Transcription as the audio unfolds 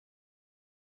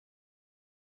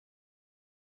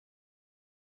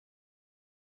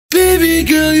Baby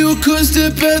girl, you could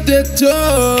step out that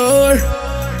door.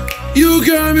 You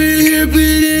got me here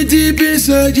bleeding deep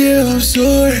inside, yeah, I'm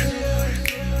sore.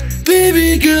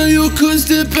 Baby girl, you could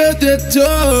step out that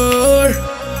door.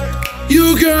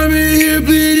 You got me here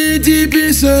bleeding deep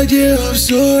inside, yeah, I'm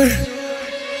sore.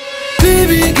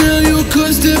 Baby girl, you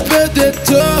could step out that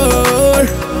door.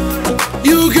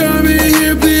 You got me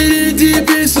here bleeding deep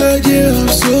inside, yeah, I'm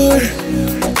sore.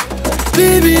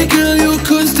 Baby girl, you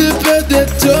could step out that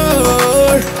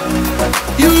door.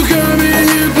 You got me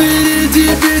here bleeding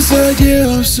deep inside,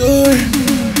 yeah, I'm sore.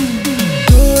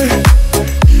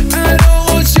 I don't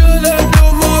want your love no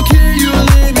more, can you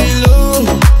lay me low?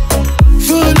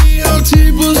 Funny how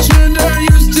tables turned, I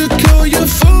used to call your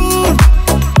phone.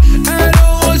 I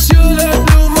don't want your love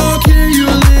no more, can you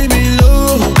lay me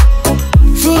low?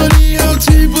 Funny how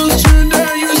tables turned,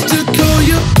 I used to call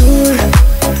your door.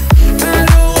 I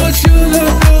don't want your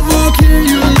love no more, can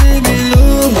you lay me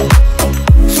low?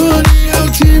 Funny how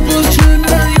tables turned, I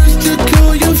used to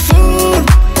call your phone.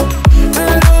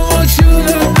 I don't want your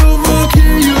love no more,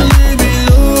 can you lay me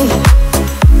low?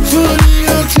 Funny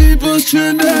how tables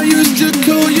turned, I used to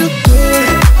call your door.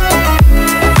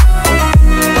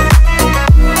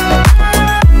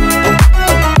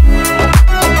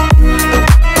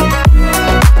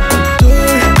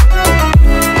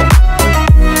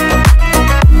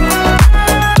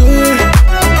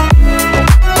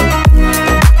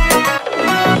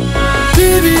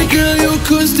 Baby girl, you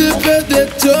could step out that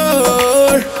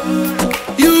door.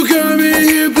 You got me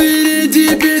here bleeding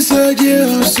deep inside, yeah,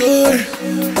 I'm sore.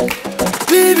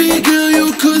 Baby girl,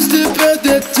 you could step out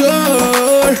that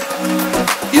door.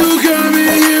 You got me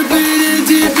here bleeding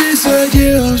deep inside,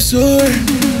 yeah, I'm sore.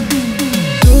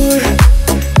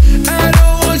 I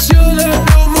don't want your love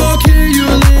no more, can you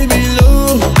lay me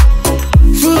low?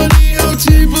 Funny how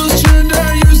tables turned, I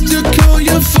used to call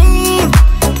your phone.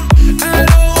 I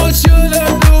don't want your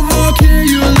love no more, can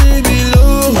you lay me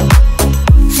low?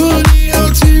 Funny how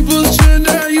tables turned,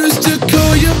 I used to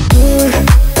call your door.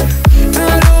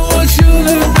 I don't want your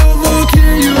love no more,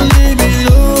 can you lay me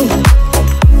low?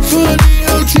 Funny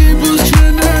how tables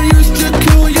turned, I used to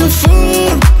call your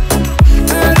phone.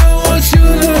 I don't want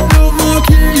your love no more,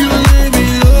 can you lay me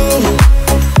low?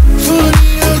 Funny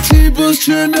how tables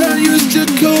turned,